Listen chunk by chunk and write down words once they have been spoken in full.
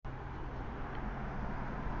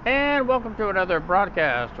And welcome to another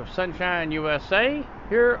broadcast of Sunshine USA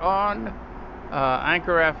here on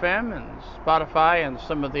Anchor FM and Spotify and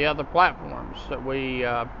some of the other platforms that we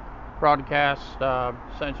broadcast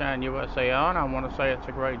Sunshine USA on. I want to say it's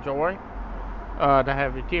a great joy to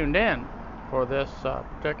have you tuned in for this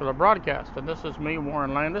particular broadcast. And this is me,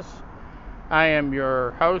 Warren Landis. I am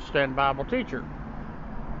your host and Bible teacher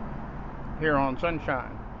here on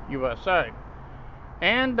Sunshine USA.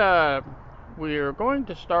 And we are going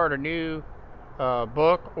to start a new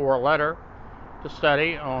book or letter to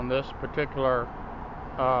study on this particular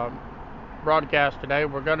broadcast today.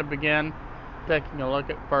 We're going to begin taking a look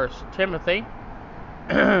at 1 Timothy,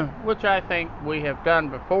 which I think we have done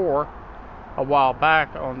before a while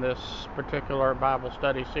back on this particular Bible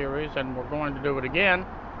study series, and we're going to do it again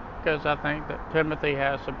because I think that Timothy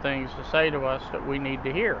has some things to say to us that we need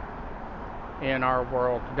to hear in our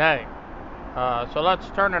world today. So let's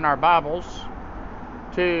turn in our Bibles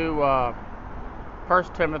to 1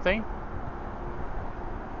 Timothy.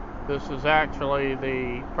 This is actually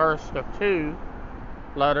the first of two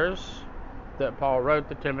letters that Paul wrote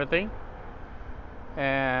to Timothy.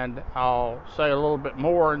 And I'll say a little bit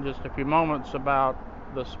more in just a few moments about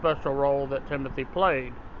the special role that Timothy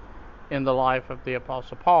played in the life of the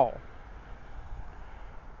Apostle Paul.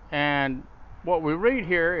 And what we read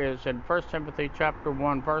here is in 1 Timothy chapter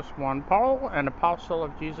 1, verse 1, Paul, an apostle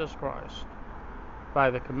of Jesus Christ,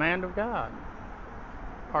 by the command of God,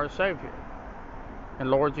 our Savior,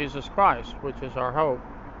 and Lord Jesus Christ, which is our hope,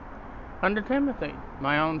 unto Timothy,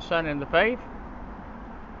 my own son in the faith,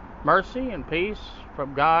 mercy and peace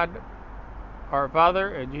from God our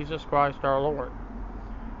Father and Jesus Christ our Lord.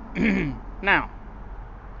 Now,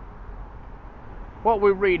 what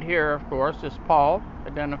we read here, of course, is Paul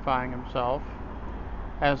identifying himself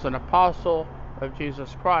as an apostle of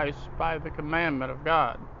Jesus Christ by the commandment of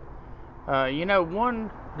God.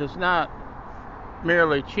 One does not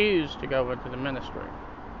merely choose to go into the ministry.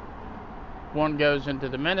 One goes into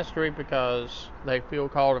the ministry because they feel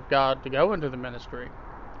called of God to go into the ministry.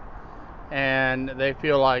 And they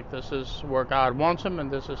feel like this is where God wants them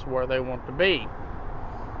and this is where they want to be.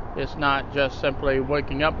 It's not just simply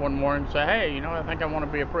waking up one morning and say, hey, I think I want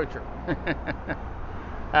to be a preacher.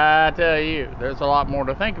 I tell you, there's a lot more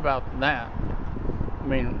to think about than that. I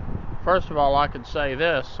mean, first of all, I could say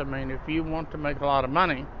this. I mean, if you want to make a lot of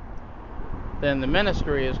money, then the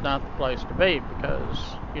ministry is not the place to be because,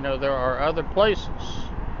 there are other places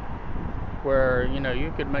where,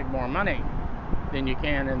 you could make more money than you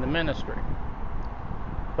can in the ministry.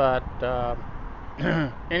 But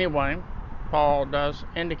anyway, Paul does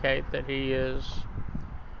indicate that he is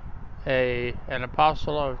an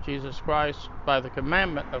apostle of Jesus Christ by the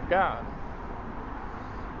commandment of God.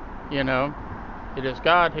 It is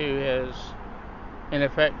God who has, in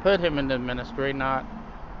effect, put him into the ministry, not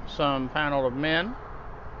some panel of men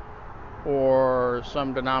or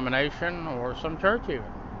some denomination or some church even.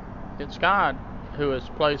 It's God who has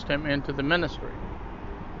placed him into the ministry.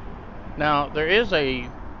 Now, there is a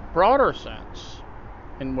broader sense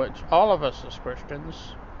in which all of us as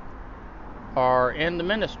Christians are in the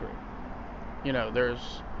ministry.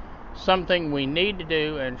 There's something we need to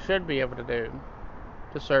do and should be able to do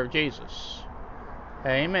to serve Jesus.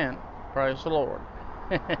 Amen. Praise the Lord.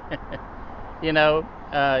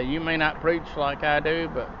 You may not preach like I do,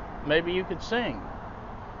 but maybe you could sing.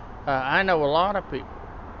 I know a lot of people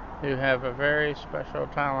who have a very special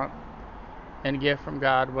talent and gift from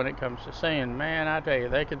God when it comes to singing. Man, I tell you,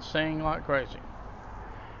 they can sing like crazy.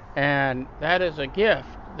 And that is a gift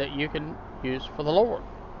that you can use for the Lord.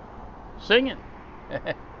 Singing.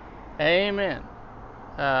 Amen.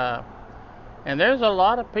 And there's a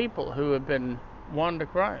lot of people who have been won to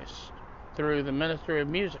Christ through the ministry of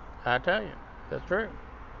music. I tell you, that's true.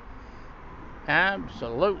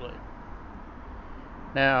 Absolutely.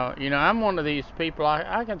 Now, I'm one of these people.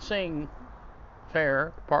 I can sing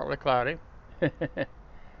fair, partly cloudy.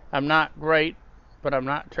 I'm not great, but I'm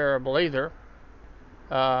not terrible either.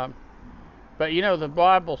 But the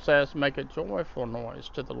Bible says make a joyful noise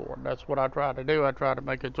to the Lord. That's what I try to do. I try to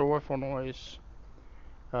make a joyful noise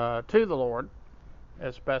to the Lord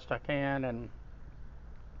as best I can, and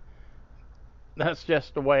that's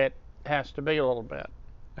just the way it has to be a little bit.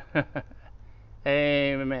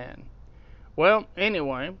 Amen. Well,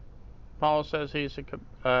 anyway, Paul says he's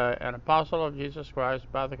an apostle of Jesus Christ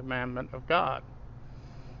by the commandment of God,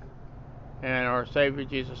 and our Savior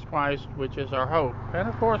Jesus Christ, which is our hope. And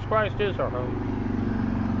of course, Christ is our hope.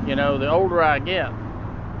 The older I get,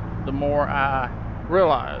 the more I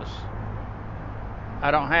realize I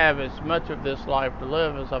don't have as much of this life to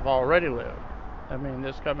live as I've already lived. I mean,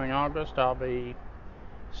 this coming August, I'll be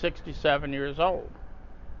 67 years old.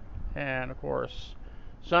 And of course,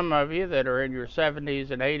 some of you that are in your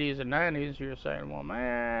 70s and 80s and 90s, you're saying, well,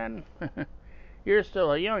 man, you're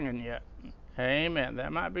still a youngin' yet. Amen.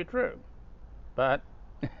 That might be true. But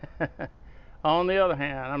on the other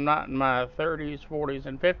hand, I'm not in my 30s, 40s,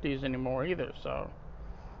 and 50s anymore either. So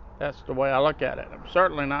that's the way I look at it. I'm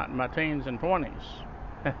certainly not in my teens and 20s.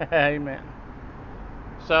 Amen.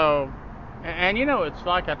 So, and you know, it's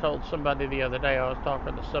like I told somebody the other day. I was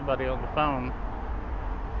talking to somebody on the phone,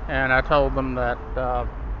 and I told them that,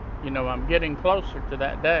 I'm getting closer to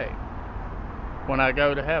that day when I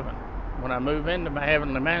go to heaven, when I move into my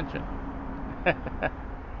heavenly mansion.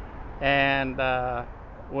 And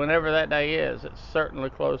whenever that day is, it's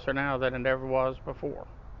certainly closer now than it ever was before.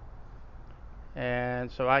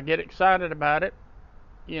 And so I get excited about it,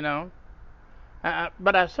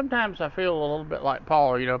 But sometimes I feel a little bit like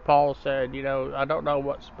Paul. Paul said, I don't know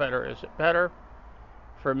what's better. Is it better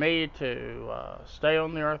for me to stay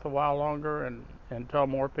on the earth a while longer and tell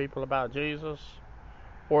more people about Jesus?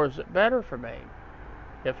 Or is it better for me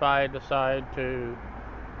if I decide to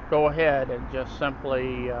go ahead and just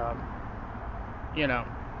simply,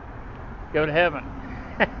 go to heaven?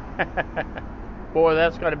 Boy,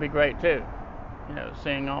 that's got to be great too.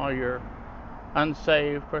 Seeing all your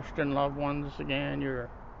unsaved Christian loved ones again, your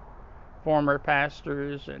former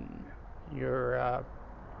pastors and your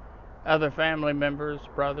other family members,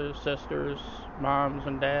 brothers, sisters, moms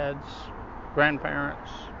and dads,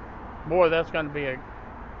 grandparents. Boy, that's going to be a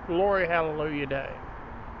glory hallelujah day.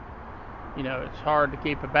 It's hard to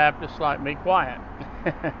keep a Baptist like me quiet.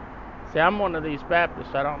 See, I'm one of these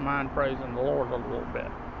Baptists. I don't mind praising the Lord a little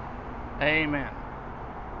bit. Amen.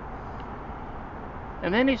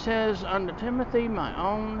 And then he says, unto Timothy, my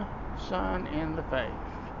own son in the faith.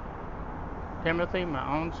 Timothy,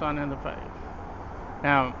 my own son in the faith.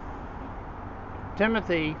 Now,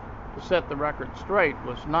 Timothy, to set the record straight,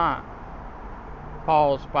 was not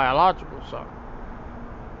Paul's biological son.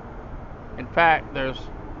 In fact, there's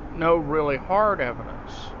no really hard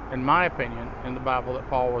evidence, in my opinion, in the Bible that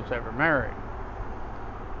Paul was ever married.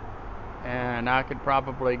 And I could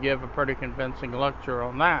probably give a pretty convincing lecture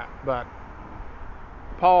on that, but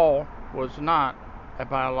Paul was not a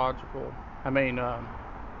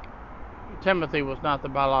Timothy was not the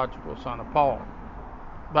biological son of Paul.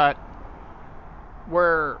 But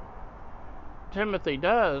where Timothy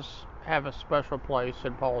does have a special place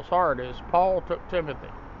in Paul's heart is Paul took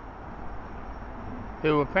Timothy,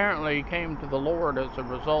 who apparently came to the Lord as a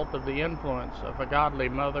result of the influence of a godly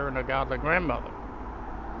mother and a godly grandmother.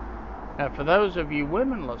 Now, for those of you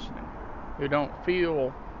women listening who don't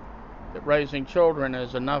feel that raising children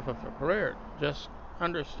is enough of a career, just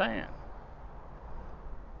understand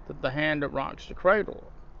that the hand that rocks the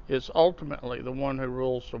cradle is ultimately the one who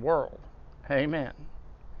rules the world. Amen.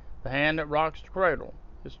 The hand that rocks the cradle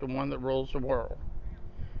is the one that rules the world.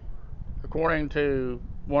 According to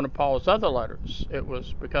one of Paul's other letters, it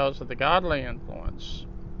was because of the godly influence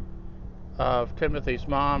of Timothy's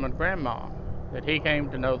mom and grandma that he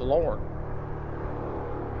came to know the Lord.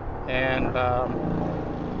 And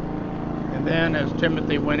then as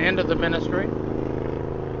Timothy went into the ministry,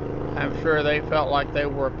 I'm sure they felt like they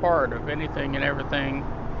were a part of anything and everything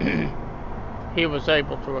he was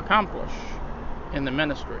able to accomplish in the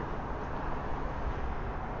ministry.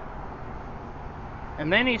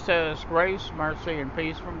 And then he says, grace, mercy, and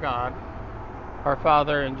peace from God, our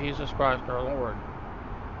Father, and Jesus Christ our Lord.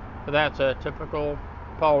 So that's a typical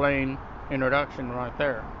Pauline introduction right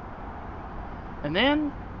there. And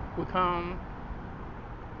then we come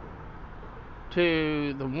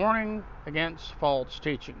to the warning against false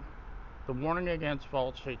teaching. The warning against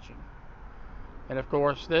false teaching. And of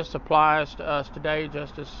course, this applies to us today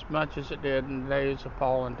just as much as it did in the days of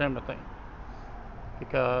Paul and Timothy.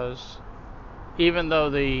 Because even though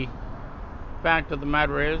the fact of the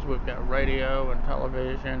matter is we've got radio and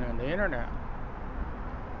television and the internet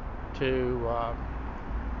to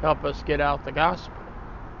help us get out the gospel,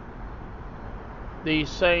 these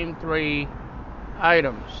same three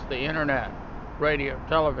items, the internet, radio,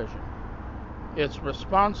 television, it's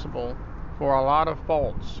responsible for a lot of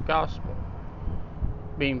false gospel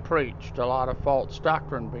being preached, a lot of false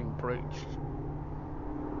doctrine being preached.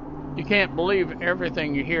 You can't believe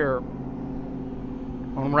everything you hear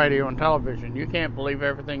on radio and television. You can't believe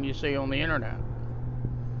everything you see on the internet.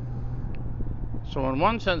 So in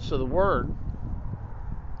one sense of the word,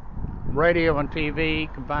 radio and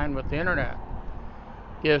TV combined with the internet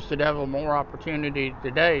gives the devil more opportunity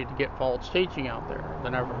today to get false teaching out there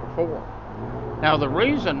than ever before. Now, the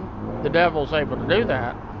reason the devil's able to do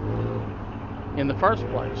that in the first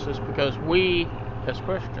place is because we as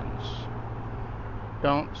Christians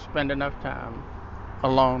don't spend enough time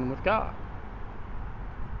alone with God.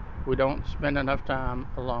 We don't spend enough time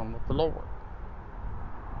alone with the Lord.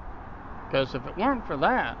 Because if it weren't for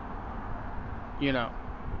that,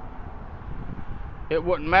 it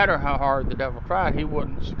wouldn't matter how hard the devil tried, he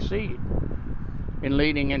wouldn't succeed in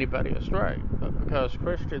leading anybody astray. But because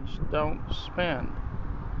Christians don't spend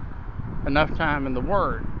enough time in the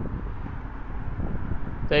Word,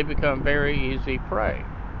 they become very easy prey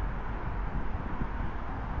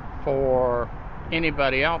for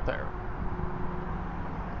anybody out there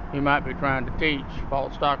who might be trying to teach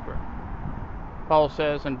false doctrine. Paul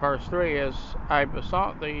says in verse 3, as I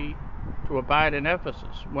besought thee to abide in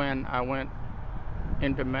Ephesus when I went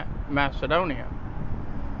into Macedonia,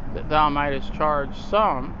 that thou mightest charge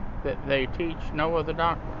some that they teach no other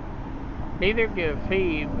doctrine, neither give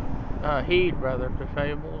heed to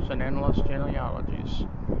fables and endless genealogies,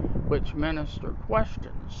 which minister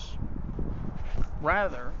questions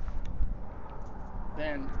rather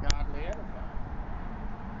than godly edifying,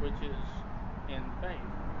 which is in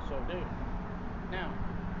faith. So do. Now,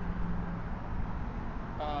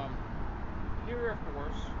 here, of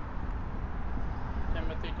course,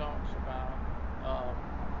 Timothy talks about,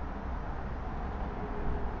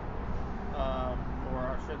 or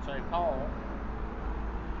I should say Paul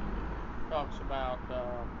talks about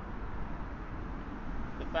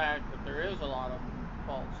the fact that there is a lot of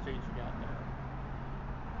false teaching out there.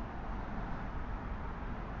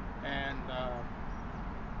 And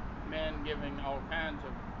men giving all kinds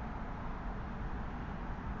of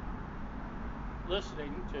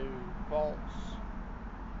listening to false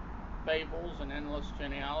fables and endless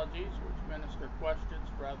genealogies, which minister questions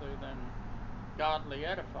rather than godly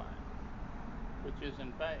edifying, which is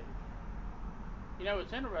in faith.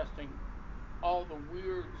 It's interesting, all the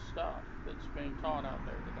weird stuff that's being taught out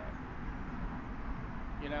there today.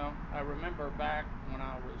 I remember back when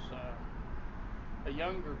I was a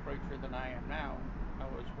younger preacher than I am now. I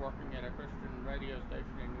was working at a Christian radio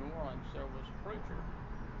station in New Orleans. There was a preacher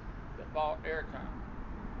that bought airtime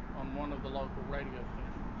on one of the local radio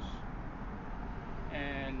stations.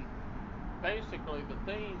 And basically the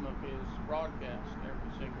theme of his broadcast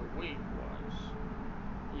every single week was,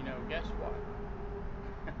 guess what?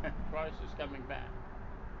 Christ is coming back.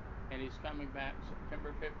 And he's coming back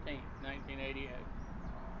September 15th, 1988.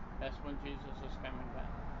 That's when Jesus is coming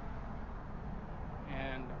back.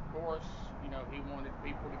 And of course, he wanted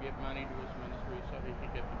people to give money to his ministry so he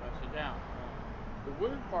could get the message out. The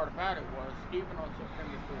weird part about it was, even on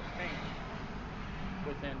September 14th,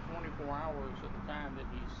 within 24 hours of the time that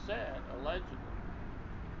he said, allegedly,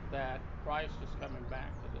 that Christ is coming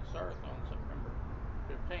back to this earth on September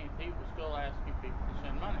 15th, he was still asking people to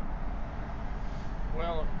send money.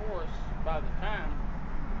 Well, of course, by the time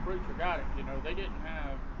the preacher got it, they didn't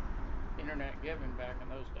have internet giving back in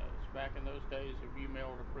those days. Back in those days, if you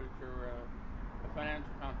mailed a preacher a financial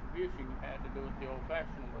contribution, you had to do it the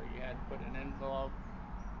old-fashioned way. You had to put an envelope,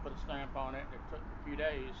 put a stamp on it, and it took a few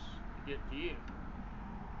days to get to you.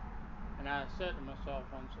 And I said to myself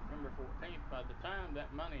on September 14th, by the time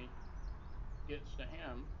that money gets to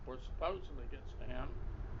him, or supposedly gets to him,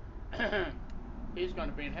 he's going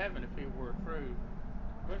to be in heaven if he were a true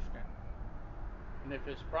Christian. And if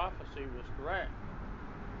his prophecy was correct.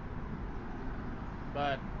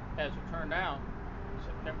 But as it turned out,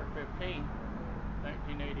 September 15th,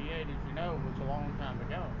 1988, as you know, was a long time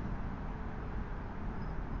ago.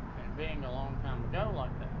 And being a long time ago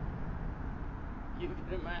like that, you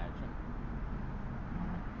can imagine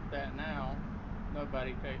that now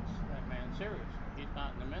nobody takes that man seriously. He's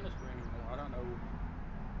not in the ministry anymore. I don't know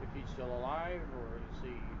if he's still alive or is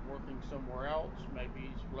he working somewhere else.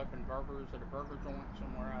 Maybe he's flipping burgers at a burger joint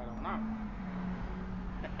somewhere. I don't know.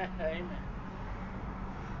 Amen.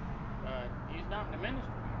 But he's not in the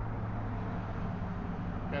ministry.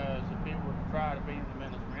 Because if he were to try to be in the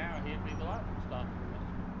ministry now, he'd be the laughing stock of the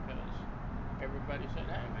ministry. Because everybody said,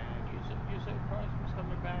 hey man, you said Christ was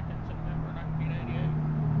coming back in September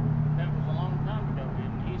 1988. That was a long time ago,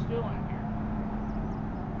 and he's still in here.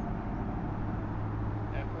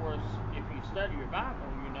 And of course, if you study your Bible,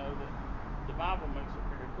 you know that the Bible makes it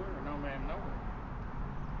very clear, no man knoweth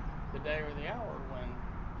the day or the hour when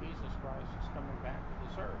Jesus Christ is coming back to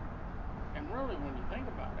this earth. And really, when you think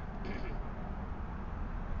about it,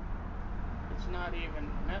 it's not even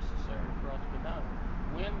necessary for us to know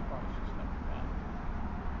when Christ is coming back.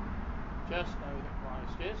 Just know that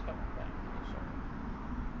Christ is coming back to this earth.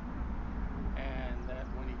 And that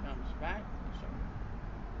when he comes back to this earth,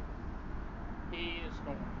 he is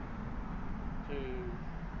going to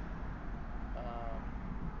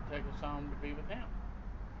take us home to be with him.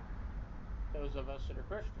 Those of us that are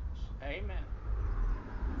Christians. Amen.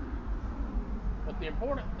 But The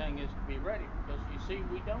important thing is to be ready, because you see,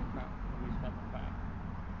 we don't know when he's coming back.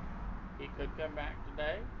 He could come back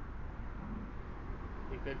today.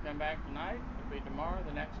 He could come back tonight. It could be tomorrow,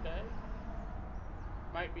 the next day.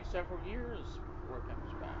 Might be several years before he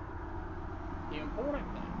comes back. The important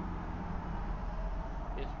thing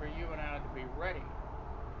is for you and I to be ready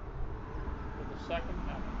for the second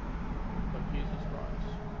coming of Jesus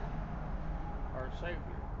Christ, our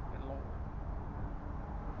Savior and Lord.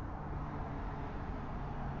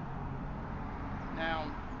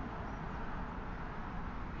 Now,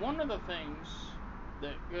 one of the things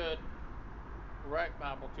that good, correct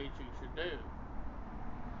Bible teaching should do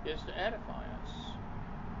is to edify us,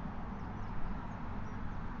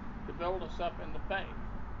 to build us up in the faith.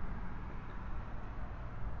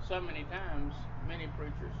 So many times, many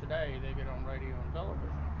preachers today, they get on radio and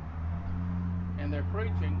television, and their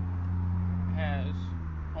preaching has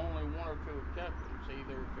only one or two objectives,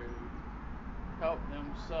 either to help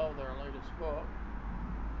them sell their latest book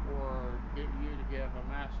or get you to give a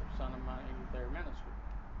massive sum of money to their ministry.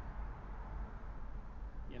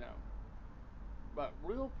 You know. But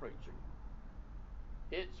real preaching,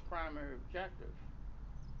 its primary objective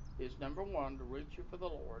is, number one, to reach you for the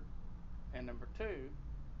Lord, and number two,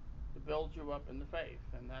 to build you up in the faith.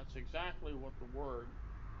 And that's exactly what the work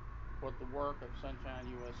of Sunshine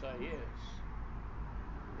USA is.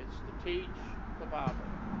 It's to teach the Bible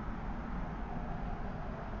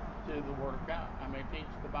to the Word of God. Teach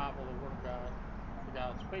the Bible, the Word of God, to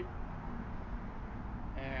God's people.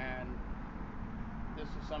 And this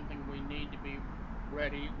is something we need to be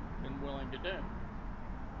ready and willing to do.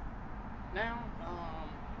 Now,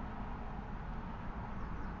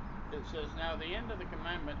 it says, now the end of the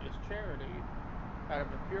commandment is charity out of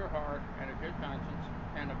a pure heart and a good conscience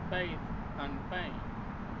and a faith unfeigned.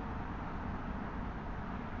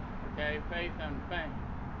 Okay, faith unfeigned.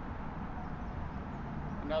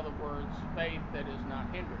 In other words, faith that is not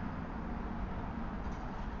hindered,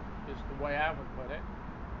 is the way I would put it.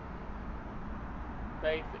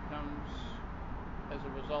 Faith that comes as a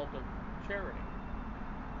result of charity.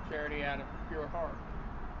 Charity out of a pure heart.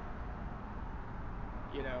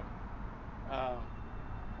 You know,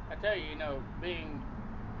 I tell you, being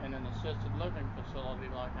in an assisted living facility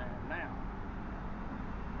like I am now,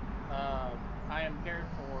 I am cared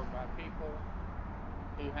for by people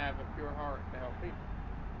who have a pure heart to help people.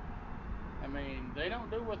 They don't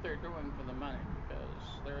do what they're doing for the money, because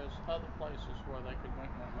there's other places where they could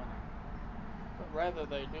make more money. But rather,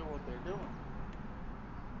 they do what they're doing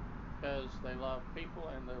because they love people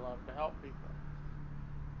and they love to help people.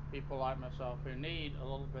 People like myself who need a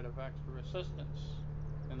little bit of extra assistance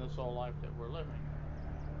in this old life that we're living.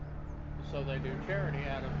 So they do charity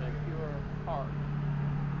out of a pure heart.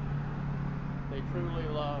 They truly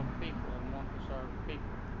love people and want to serve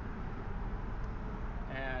people.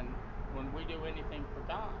 And when we do anything for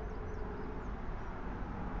God,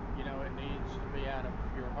 it needs to be out of a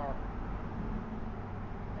pure heart.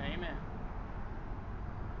 Amen.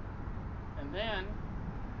 And then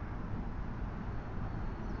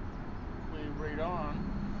we read on,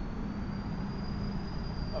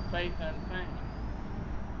 a faith unfeigned.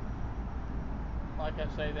 Like I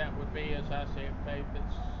say, that would be, as I say, a faith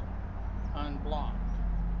that's unblocked.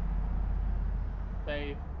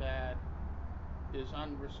 Faith that is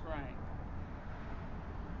unrestrained.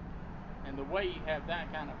 And the way you have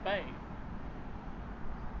that kind of faith,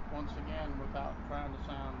 once again, without trying to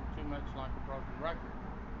sound too much like a broken record,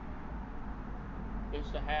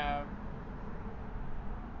 is to have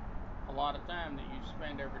a lot of time that you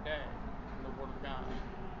spend every day in the Word of God.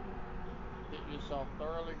 Get yourself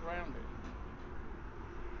thoroughly grounded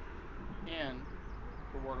in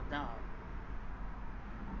the Word of God,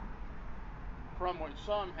 from which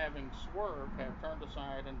some, having swerved, have turned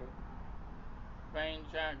aside into vain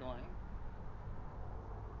juggling.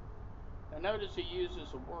 Now notice he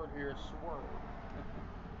uses a word here, swerve.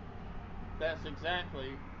 That's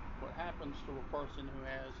exactly what happens to a person who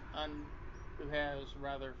has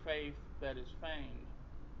faith that is feigned,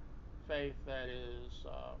 faith that is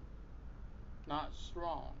not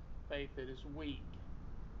strong, faith that is weak.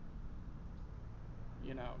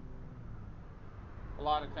 A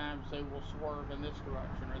lot of times they will swerve in this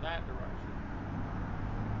direction or that direction,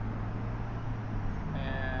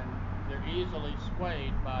 and they're easily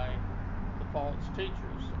swayed by the false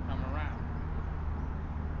teachers that come around.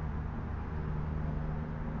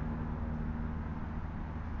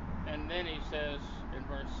 And then he says in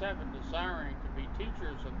verse 7, desiring to be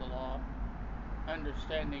teachers of the law,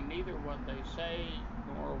 understanding neither what they say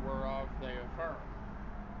nor whereof they affirm.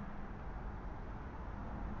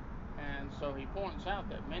 And so he points out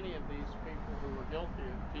that many of these people who were guilty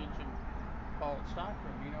of teaching false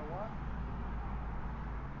doctrine. You know what?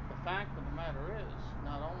 The fact of the matter is,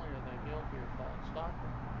 not only are they guilty of false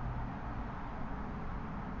doctrine,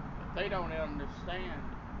 but they don't understand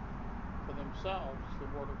for themselves the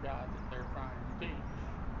Word of God that they're trying to teach.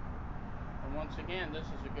 And once again, this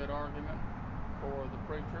is a good argument for the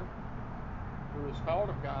preacher who is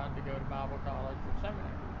called of God to go to Bible college or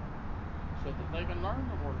seminary so that they can learn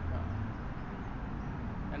the Word of God.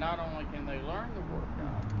 And not only can they learn the Word of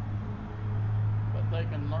God, but they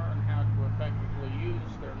can learn how to effectively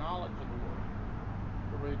use their knowledge of the Word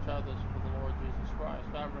to reach others for the Lord Jesus Christ.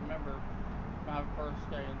 I remember my first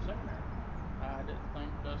day in seminary. I didn't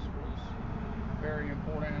think this was very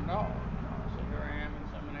important at all. So here I am in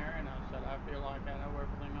seminary, and I said, I feel like I know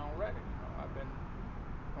everything already. I've been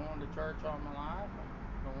going to church all my life, and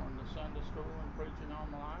going to Sunday school and preaching all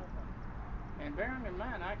my life. And bearing in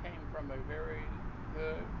mind, I came from a very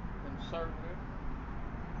good, conservative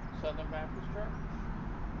Southern Baptist church.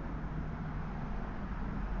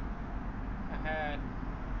 I had,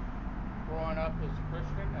 growing up as a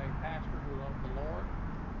Christian, a pastor who loved the Lord,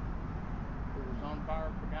 who was on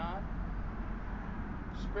fire for God.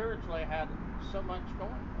 Spiritually, I had so much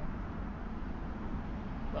going for me.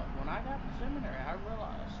 But when I got to seminary, I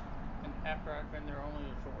realized, and after I'd been there only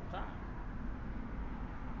a short time,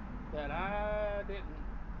 that I didn't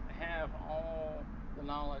have all the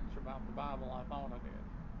knowledge about the Bible I thought I did.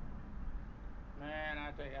 Man,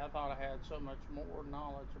 I tell you, I thought I had so much more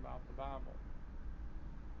knowledge about the Bible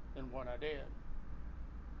than what I did.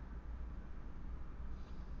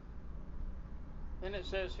 Then it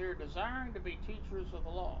says here, desiring to be teachers of the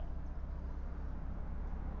law.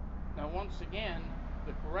 Now, once again,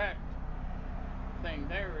 the correct thing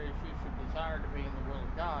there is you should desire to be in the will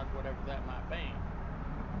of God, whatever that might be.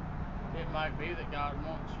 It might be that God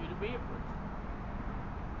wants you to be a preacher.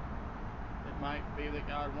 It might be that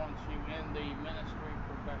God wants you in the ministry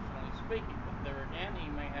professionally speaking, but there again, He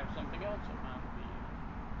may have something else in mind for you.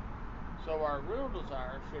 So our real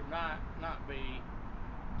desire should not be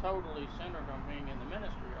totally centered on being in the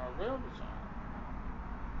ministry. Our real desire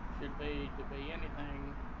should be to be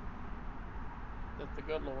anything that the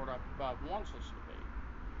good Lord up above wants us to be.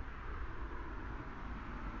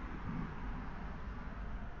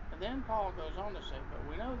 And then Paul goes on to say, but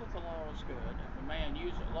we know that the law is good if a man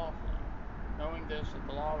use it lawfully, knowing this, that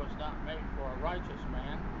the law was not made for a righteous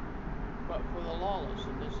man, but for the lawless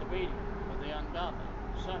and disobedient, for the ungodly,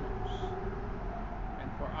 for sinners,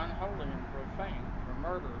 and for unholy and profane, for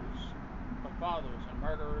murderers of fathers, and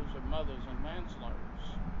murderers of mothers, and manslayers,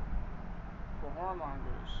 for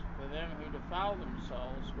whoremongers, for them who defile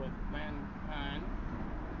themselves with mankind,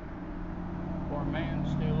 for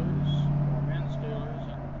man-stealers,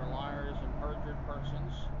 and for liars and perjured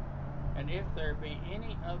persons, and if there be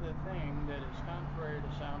any other thing that is contrary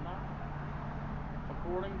to sound doctrine,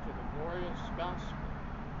 according to the glorious gospel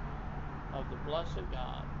of the blessed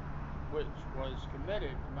God, which was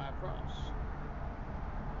committed to my trust.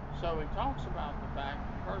 So he talks about the fact,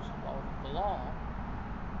 first of all, that the law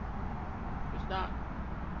is not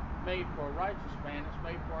made for a righteous man, it's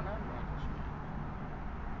made for an unrighteous man.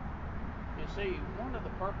 You see, one of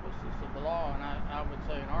the purposes of the law, and I would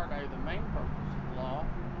say in our day the main purpose of the law,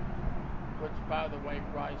 which by the way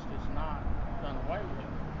Christ has not done away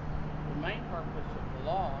with, the main purpose of the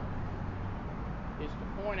law is to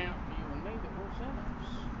point out to you and me that we're sinners,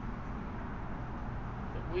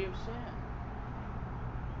 that we have sinned.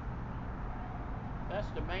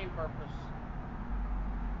 That's the main purpose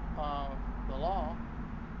of the law,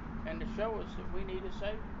 and to show us that we need a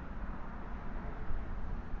Savior.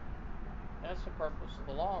 That's the purpose of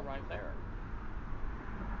the law right there.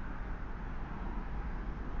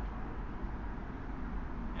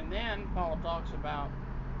 And then Paul talks about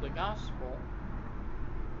the gospel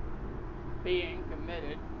being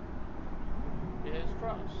committed to his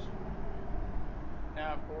trust.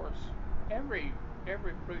 Now, of course, every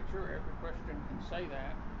preacher, every Christian can say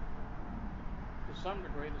that to some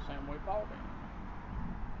degree the same way Paul did.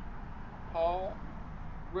 Paul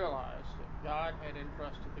realized that God had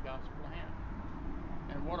entrusted the gospel to him.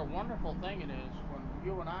 And what a wonderful thing it is when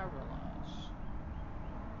you and I realize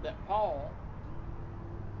that Paul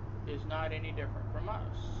is not any different from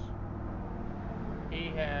us.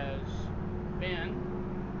 He has been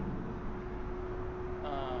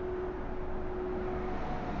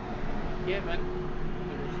given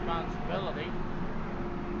the responsibility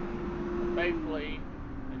of faithfully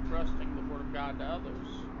entrusting the Word of God to others.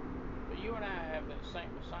 But you and I have that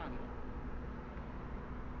same assignment,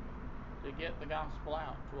 to get the gospel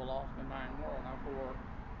out to a lost and dying world. Now, for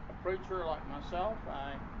a preacher like myself,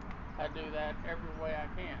 I do that every way I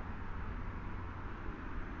can.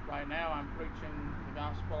 Right now I'm preaching the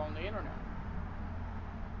gospel on the internet.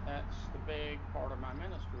 That's the big part of my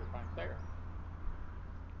ministry right there.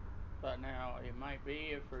 But now it might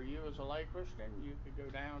be, if for you as a lay Christian, you could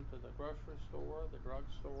go down to the grocery store, the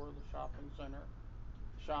drugstore, the shopping center,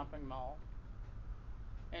 shopping mall,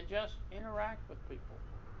 and just interact with people.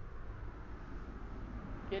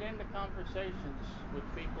 Get into conversations with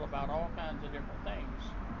people about all kinds of different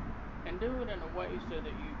things. And do it in a way so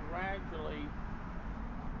that you gradually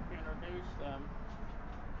introduce them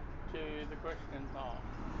to the Christian thought,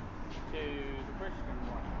 to the Christian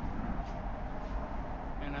way.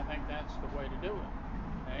 And I think that's the way to do it.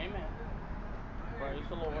 Amen. Praise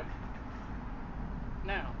the Lord.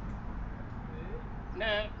 Now,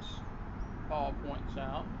 next, Paul points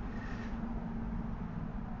out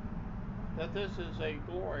that this is a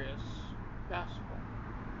glorious gospel.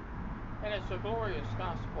 And it's a glorious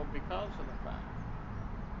gospel because of the fact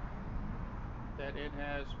that it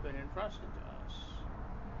has been entrusted to us.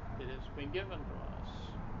 It has been given to us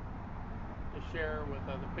to share with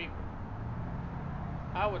other people.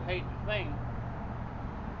 I would hate to think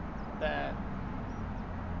that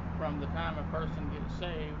from the time a person gets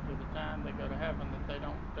saved to the time they go to heaven, that they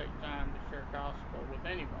don't take time to share gospel with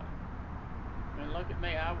anybody. I mean, look at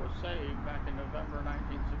me. I was saved back in November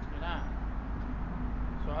 1969.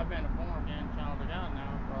 So I've been a born-again child of God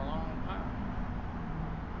now for a long time.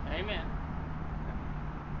 Amen.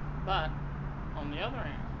 But, on the other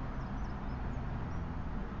hand,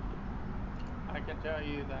 I can tell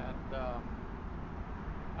you that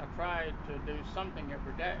I try to do something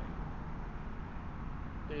every day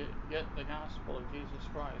to get the gospel of Jesus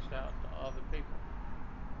Christ out to other people.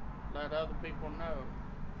 Let other people know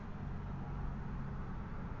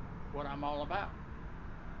what I'm all about.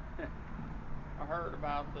 I heard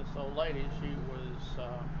about this old lady. She was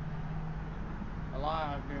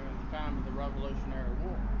alive during the time of the Revolutionary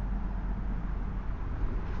War.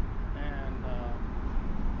 And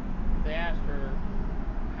they asked her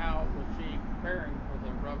how was she preparing for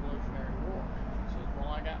the Revolutionary War. She says, well,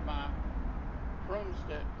 I got my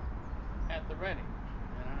broomstick at the ready,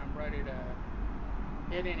 and I'm ready to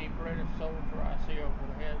hit any British soldier I see over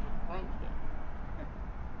the head with the broomstick.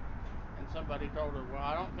 And somebody told her, well,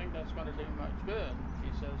 I don't think that's going to do much good. She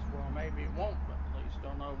says, well, maybe it won't, but at least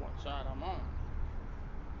I'll know what side I'm on.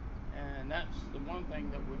 And that's the one thing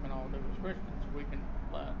that we can all do as Christians. We can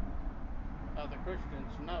let other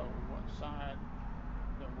Christians know what side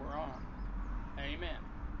that we're on. Amen.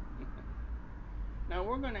 Now,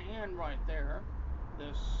 we're going to end right there,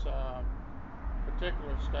 this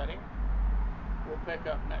particular study. We'll pick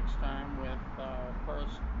up next time with 1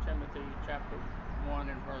 Timothy chapter 1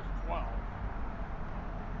 and verse 12.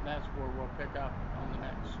 That's where we'll pick up on the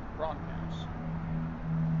next broadcast.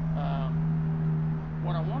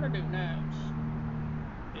 What I want to do next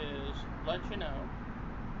is let you know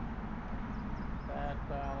that,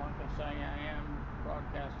 like I say, I am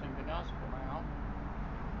broadcasting the gospel now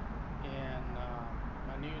in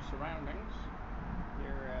my new surroundings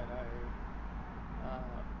here at a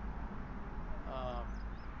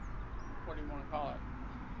what do you want to call it?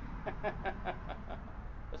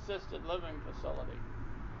 Assisted living facility.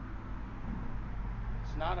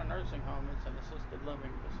 It's not a nursing home, it's an assisted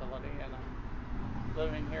living facility, and I'm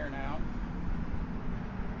living here now.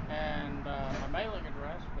 And my mailing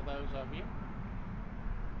address for those of you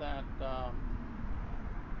that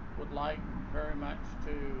would like very much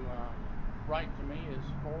to write to me is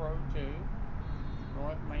 402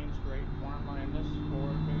 North Main Street, Warren Landis,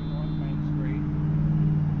 402 North Main Street,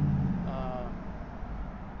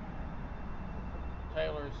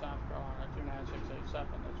 Taylor, South Carolina, 29687.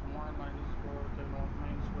 That's Warren Landis, 402 North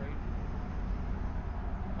Main Street,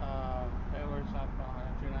 Taylor, South Carolina,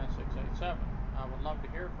 29687. I would love to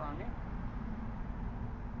hear from you,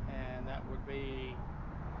 and that would be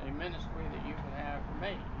a ministry that you can have for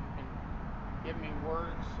me. You can give me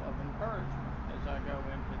words of encouragement as I go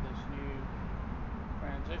into this new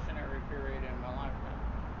transitionary period in my life now.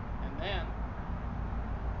 And then,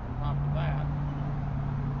 on top of that,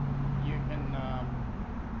 you can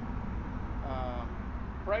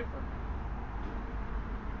pray for me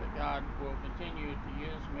that God will continue to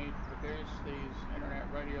use me to produce these internet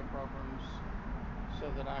radio programs so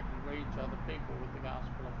that I can reach other people with the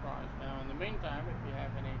gospel of Christ. Now, in the meantime, if you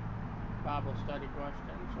have any Bible study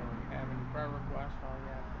questions or you have any prayer requests, all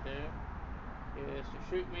you have to do is to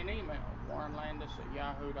shoot me an email,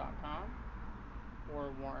 warrenlandis@yahoo.com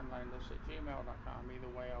or warrenlandis@gmail.com.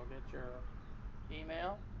 Either way, I'll get your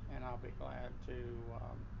email, and I'll be glad to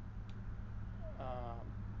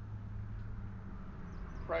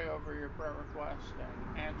pray over your prayer request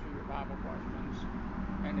and answer your Bible questions.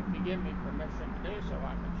 And if you give me permission to do so,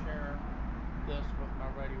 I can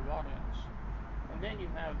audience. And then you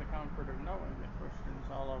have the comfort of knowing that Christians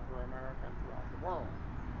all over America and throughout the world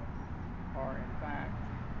are in fact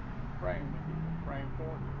praying with you, praying for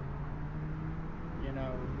you.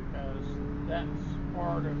 Because that's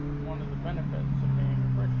part of one of the benefits of being a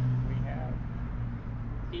Christian. We have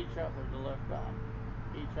each other to lift up,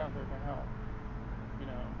 each other to help.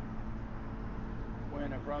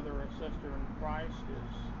 When a brother or sister in Christ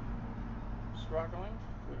is struggling,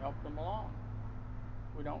 we help them along.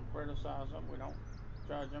 We don't criticize them, we don't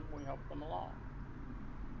judge them, we help them along.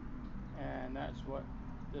 And that's what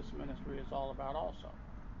this ministry is all about also.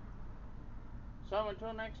 So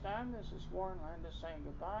until next time, this is Warren Landis saying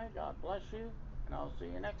goodbye. God bless you, and I'll see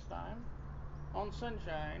you next time on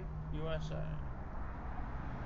Sunshine USA.